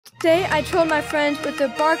Today, I trolled my friends with the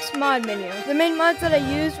Barks mod menu. The main mods that I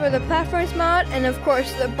used were the platforms mod and of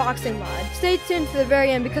course the boxing mod. Stay tuned to the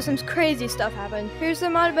very end because some crazy stuff happened. Here's the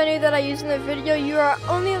mod menu that I used in the video. You are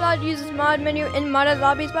only allowed to use this mod menu in modded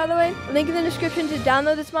lobbies, by the way. Link in the description to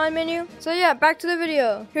download this mod menu. So yeah, back to the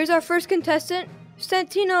video. Here's our first contestant,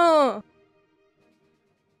 Santino.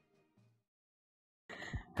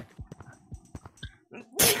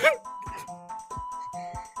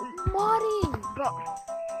 Modding, bro.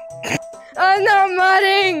 I'm not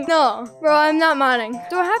modding! No, bro, I'm not modding.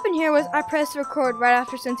 So what happened here was I pressed record right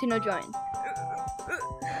after Santino joined.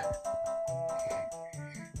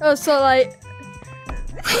 Oh, so like...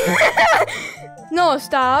 No,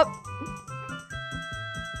 stop.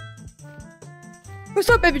 What's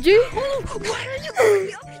up, baby G? Oh, why are you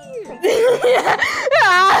going up here?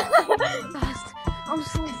 Fast. I'm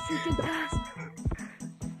so freaking fast.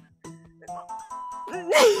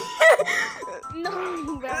 No,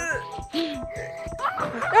 bro.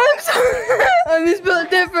 I'm sorry. I'm just built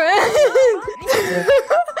different.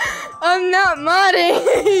 I'm not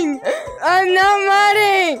modding. I'm not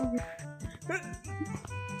modding.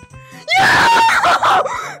 Yo!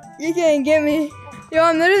 You can't get me. Yo,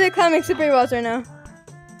 I'm literally climbing super walls right now.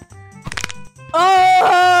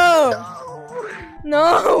 Oh!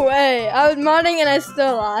 No way. I was modding and I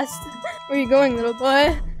still lost. Where are you going, little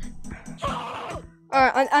boy?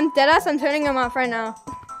 Alright, I'm deadass. I'm turning him off right now.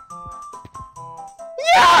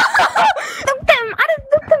 Yeah! Look them! I just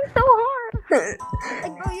looked them so hard.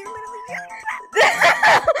 Like, bro, you're literally.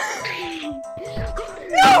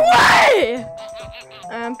 No way!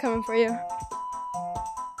 I'm coming for you.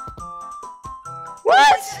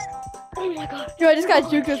 What? Oh my god. Yo, I just got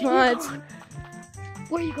juked with mods.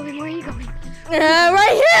 Where are you going? Where are you going?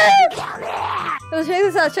 Right here! Let's check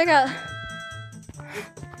this out. Check out.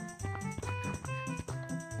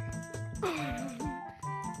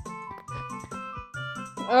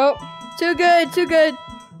 Oh, too good, too good.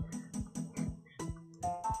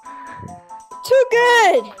 Too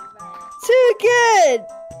good! Too good!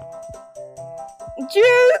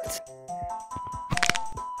 Juked!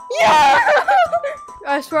 Yeah!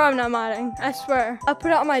 I swear I'm not modding. I swear. I'll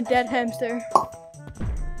put out my dead hamster.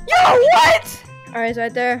 Yo, what? Alright, it's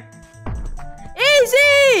right there.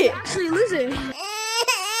 Easy! Actually losing.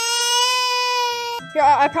 Here,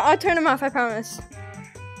 I'll turn him off, I promise.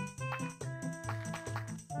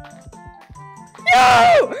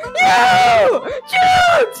 No! No!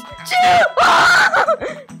 Juked! Juked!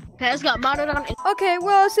 Pez got modded on. Okay,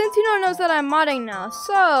 well, Santino knows that I'm modding now,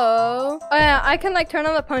 so... Oh yeah, I can like turn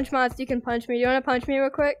on the punch mods. You can punch me. Do you want to punch me real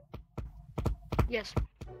quick? Yes.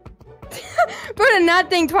 Bro, did not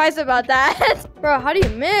think twice about that. Bro, how do you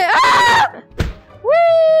miss? Ah!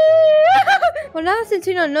 Whee! Well, now that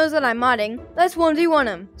Santino knows that I'm modding, let's 1v1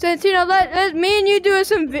 him. Santino, let me and you do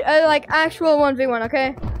some like actual 1v1,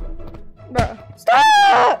 okay? Bro,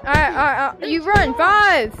 stop! Alright, you run.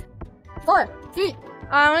 5, 4, 3.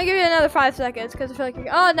 I'm gonna give you another 5 seconds because I feel like you're.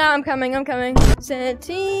 Oh, now I'm coming.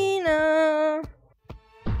 Santino.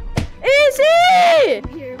 Easy!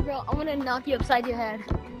 Here, bro. I'm gonna knock you upside your head.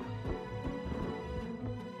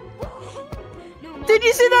 Did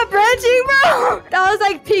you see that branching, bro? That was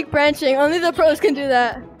like peak branching. Only the pros can do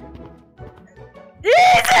that.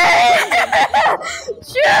 Easy!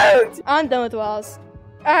 Shoot! I'm done with walls.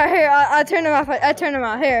 Alright, here, I'll turn them off. I turn them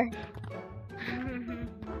off. Here.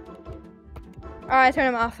 Alright, I turn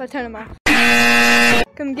them off. I turn them off.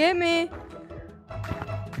 Come get me.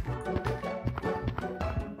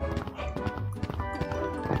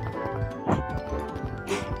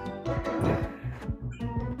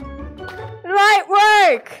 Light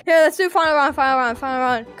work! Here, let's do final round.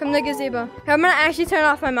 Come to the gazebo. Here, I'm gonna actually turn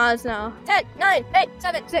off my mods now. 10, 9, 8,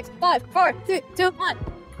 7, 6, 5, 4, 3, 2, 1.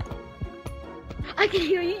 I can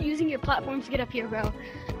hear you using your platforms to get up here, bro.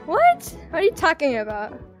 What? What are you talking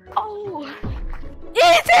about? Oh!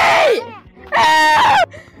 Easy! Ah!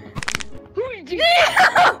 Who did you?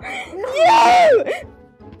 You!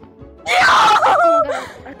 Oh my god,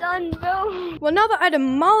 I'm done, bro. Well, now that I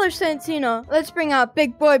demolished Santino, let's bring out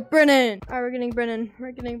big boy Brennan. Alright, we're getting Brennan.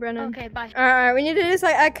 Okay, bye. Alright, we need to do this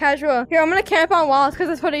like act casual. Here, I'm gonna camp on walls because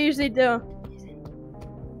that's what I usually do.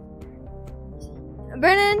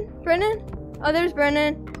 Brennan? Oh, there's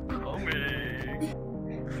Brennan.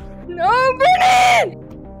 No, Brennan!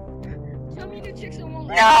 Tell me the chicks won't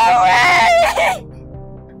No way!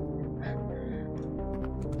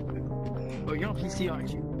 Oh, you're on PC,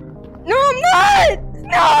 aren't you? No, I'm not!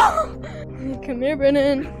 No! Come here,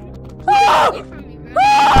 Brennan. Oh!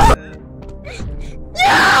 Oh!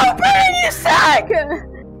 Yo, Brennan, you suck!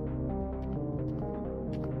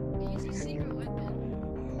 Use a secret weapon.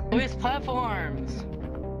 Where's platforms?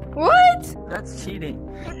 What? That's cheating.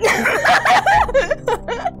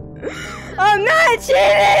 I'm not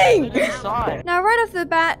cheating! You saw it. Now, right off the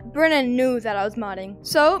bat, Brennan knew that I was modding.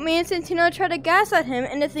 So, me and Santino tried to gaslight him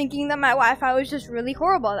into thinking that my Wi-Fi was just really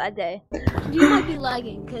horrible that day. You might be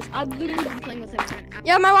lagging, because I've literally been playing with him.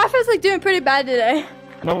 Yeah, my Wi-Fi's like doing pretty bad today.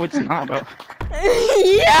 No, it's not, bro. Yo,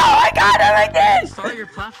 I got it like I this! saw your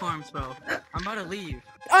platforms, bro. I'm about to leave.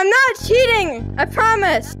 I'm not cheating! I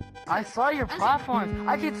promise! I saw your platforms.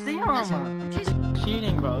 I can see them.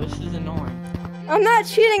 Cheating, bro. This is annoying. I'm not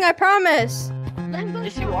cheating, I promise!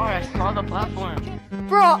 Yes, you are. I saw the platform.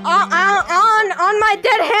 Bro, on my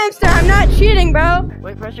dead hamster, I'm not cheating, bro!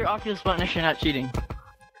 Wait, press your Oculus button if you're not cheating.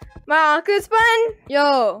 My Oculus button?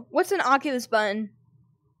 Yo, what's an Oculus button?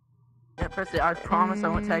 Yeah, press it. I promise I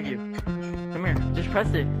won't tag you. Come here. Just press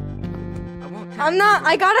it. I won't tag I'm not,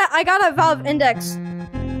 I got a Valve Index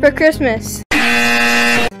for Christmas.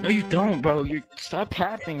 No, you don't, bro. You stop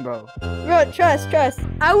capping, bro. Bro, trust.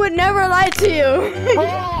 I would never lie to you.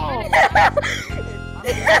 Oh!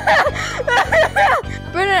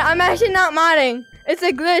 Brennan, I'm actually not modding. It's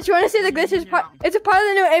a glitch. You want to see the glitch? It's a part of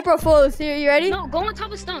the new April Fools. You ready? No, go on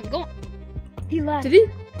top of Stump. Go. He lagged. Did he?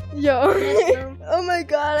 Yo. Yes, bro. Oh my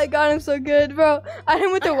god, I got him so good, bro. I hit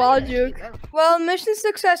him with the wall juke. Well, mission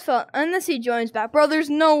successful. Unless he joins back. Bro, there's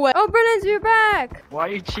no way. Oh, Brennan's, you're back. Why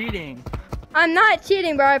are you cheating? I'm not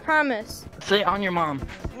cheating, bro. I promise. Say on your mom.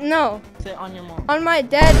 No. Say on your mom. On my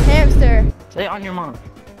dead hamster. Say on your mom.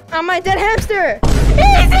 On my dead hamster.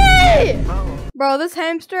 Easy! Bro, Bro, this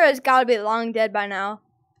hamster has got to be long dead by now.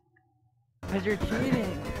 because you're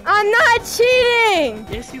cheating. I'm not cheating!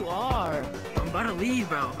 Yes, you are. I'm about to leave,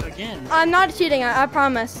 bro. Again. I'm not cheating, I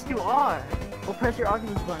promise. You are. Well, press your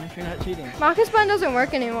Oculus button if you're not cheating. My Oculus button doesn't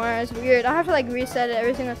work anymore. It's weird. I have to like reset it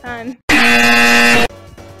every single time.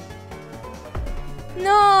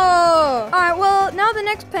 No! Alright, well, now the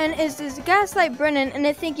next pen is this gaslight Brennan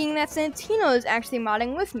into thinking that Santino is actually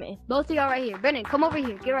modding with me. Both of y'all right here. Brennan, come over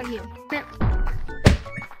here. Get right here.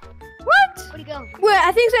 What? Where'd he go? Wait,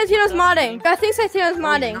 I think Santino's modding. I think Santino's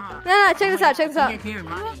modding. No, check this out, check this out. Here,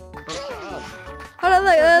 Hold on,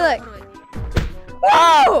 look.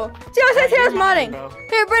 Whoa! See what Santino's modding.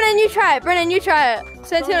 Here, Brennan, you try it. Brennan, you try it.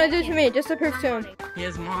 Santino, do it to me, just to prove to him. He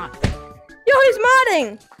has mod. Yo, he's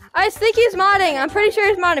modding! I think he's modding. I'm pretty sure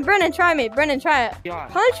he's modding. Brennan, try me. Brennan, try it. Yeah.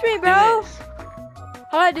 Punch me, bro.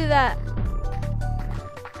 How do I do that?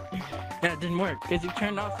 Yeah, it didn't work because you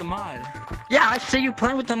turned off the mod. Yeah, I see you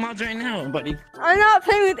playing with the mods right now, buddy. I'm not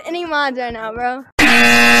playing with any mods right now, bro.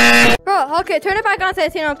 Bro, okay, turn it back on,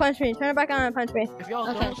 Santino, and punch me. Turn it back on and punch me. If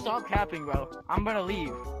y'all don't stop capping, bro, I'm gonna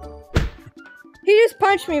leave. He just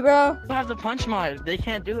punched me, bro. You have the punch mod. They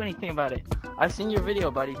can't do anything about it. I've seen your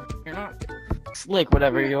video, buddy. You're not slick,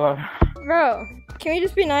 whatever you are. Bro, can we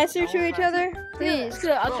just be nicer to each other? Please.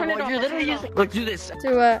 Good, I'll turn it Bro, off. you're literally using. Look, do this.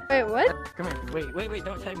 To what? Wait, what? Come here. Wait,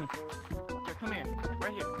 don't tag me. Here, come here.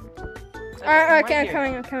 Right here. Alright, okay,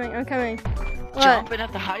 Right I'm coming. What? Jump and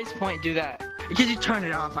at the highest point, do that. Because you turned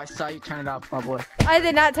it off. I saw you turn it off, my boy. I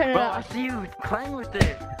did not turn it Bro, I off. see you playing with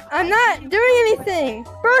it. I'm not doing anything.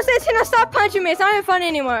 Bro, Santino, stop punching me. It's not even funny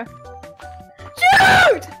anymore.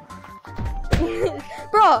 Shoot!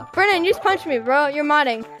 Bro, Brennan, you just punched me, bro. You're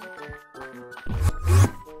modding.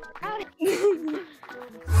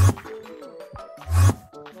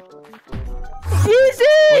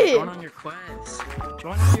 Easy! Join on your quest.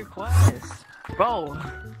 Join on your quest. Bro.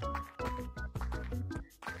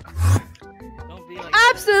 Don't be like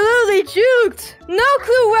Absolutely juked. No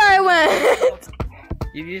clue where I went.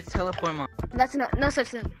 you used teleport mod. That's no such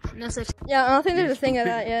thing. No such thing. Yeah, I don't think there's a thing of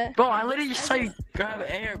that yet. Bro, I literally just saw you grab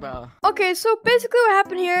air, bro. Okay, so basically what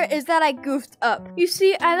happened here is that I goofed up. You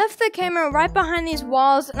see, I left the camera right behind these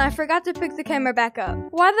walls and I forgot to pick the camera back up.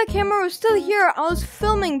 While the camera was still here, I was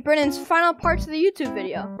filming Brennan's final parts of the YouTube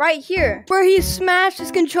video. Right here, where he smashed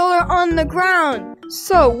his controller on the ground.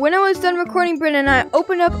 So, when I was done recording Brennan, I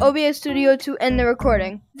opened up OBS Studio to end the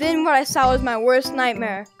recording. Then what I saw was my worst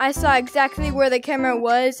nightmare. I saw exactly where the camera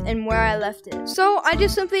was and where I left it. So, I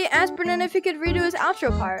just simply asked Brennan if he could redo his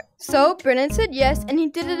outro part. So, Brennan said yes, and he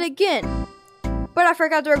did it again. But I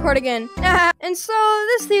forgot to record again. And so,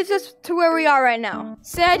 this leaves us to where we are right now.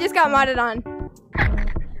 Say I just got modded on.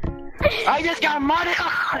 I just got modded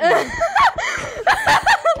on!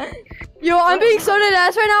 Yo, I'm being so dead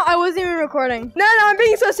ass right now, I wasn't even recording. No, I'm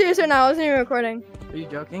being so serious right now, I wasn't even recording. Are you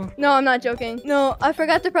joking? No, I'm not joking. No, I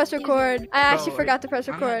forgot to press record. I actually forgot to press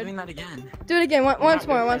I'm not record. doing that again. Do it again, once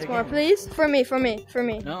more, again. please. For me.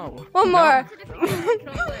 No. One more.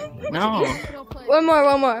 No. One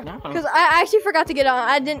more. No. Because I actually forgot to get on.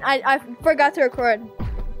 I forgot to record.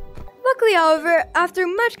 Luckily, however, after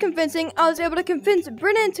much convincing, I was able to convince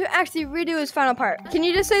Brennan to actually redo his final part. Can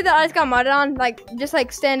you just say that I just got modded on? Like, just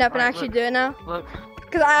like stand up and actually do it now? Look.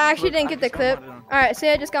 Because I actually didn't get the clip. Alright,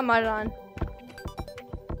 say I just got modded on.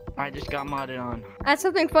 I just got modded on. That's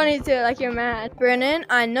something funny too, like you're mad. Brennan,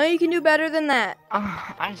 I know you can do better than that.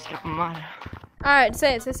 I just got modded. Alright,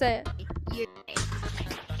 say it, say it.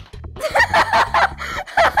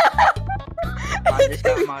 I just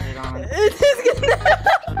got modded on.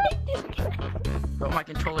 Bro, my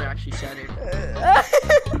controller actually shattered.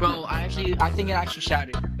 Bro, I think it actually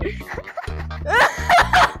shattered.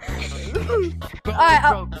 Bro, Alright,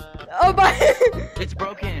 oh, bye. it's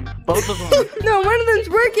broken. Both of them. No, one of them's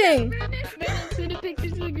working. Send a picture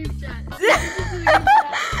to the group chat.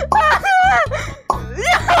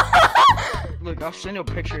 Look, I'll send you a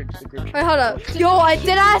picture to the group chat. Wait, hold up. Yo, I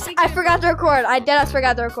forgot to record. I deadass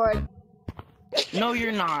forgot to record. No,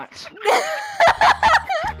 you're not.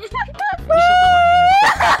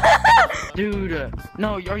 Dude,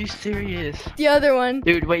 no, are you serious? The other one.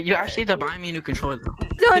 Dude, wait, you actually have to buy me a new controller though.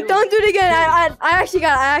 Don't do it again. I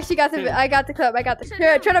got the clip.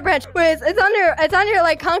 Here, try to branch. Wait, it's on your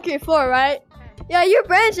like concrete floor, right? Yeah, you're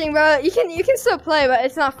branching, bro. You can still play, but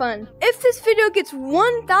it's not fun. If this video gets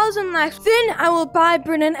 1,000 likes, then I will buy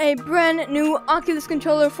Brennan a brand new Oculus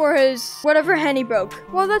controller for his whatever hand he broke.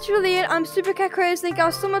 Well, that's really it. I'm Super Cat Craze. Thank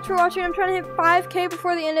y'all so much for watching. I'm trying to hit 5K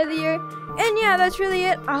before the end of the year. And yeah, that's really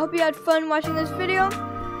it. I hope you had fun watching this video.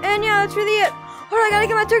 And yeah, that's really it. Hold on, I gotta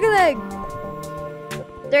get my turkey leg.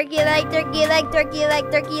 Turkey leg, turkey leg, turkey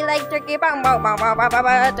leg, turkey leg, turkey leg,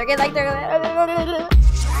 turkey leg.